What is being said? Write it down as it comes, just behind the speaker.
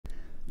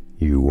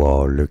You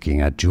are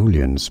looking at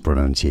Julian's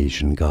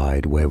pronunciation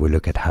guide, where we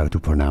look at how to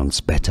pronounce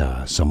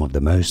better some of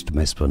the most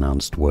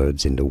mispronounced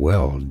words in the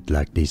world,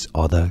 like this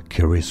other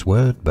curious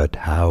word. But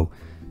how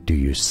do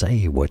you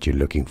say what you're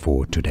looking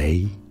for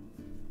today?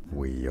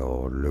 We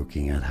are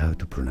looking at how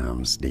to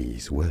pronounce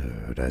these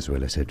words, as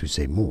well as how to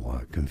say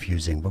more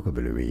confusing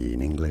vocabulary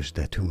in English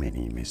that too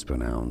many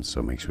mispronounce,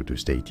 so make sure to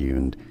stay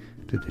tuned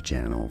to the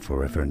channel for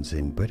reference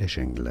in British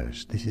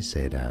English. This is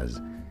said as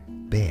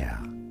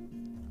bear,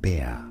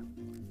 bear.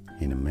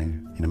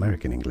 In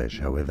American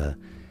English, however,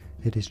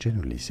 it is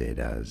generally said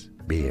as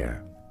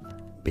bear,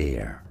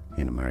 bear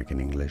in American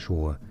English,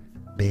 or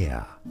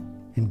bear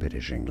in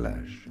British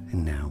English.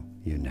 And now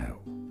you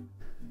know.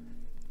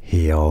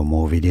 Here are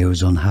more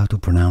videos on how to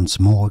pronounce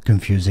more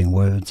confusing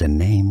words and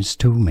names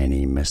too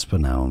many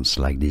mispronounced.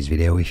 Like this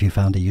video if you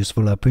found it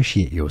useful. I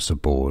appreciate your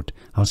support.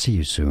 I'll see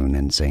you soon,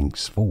 and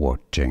thanks for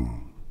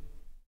watching.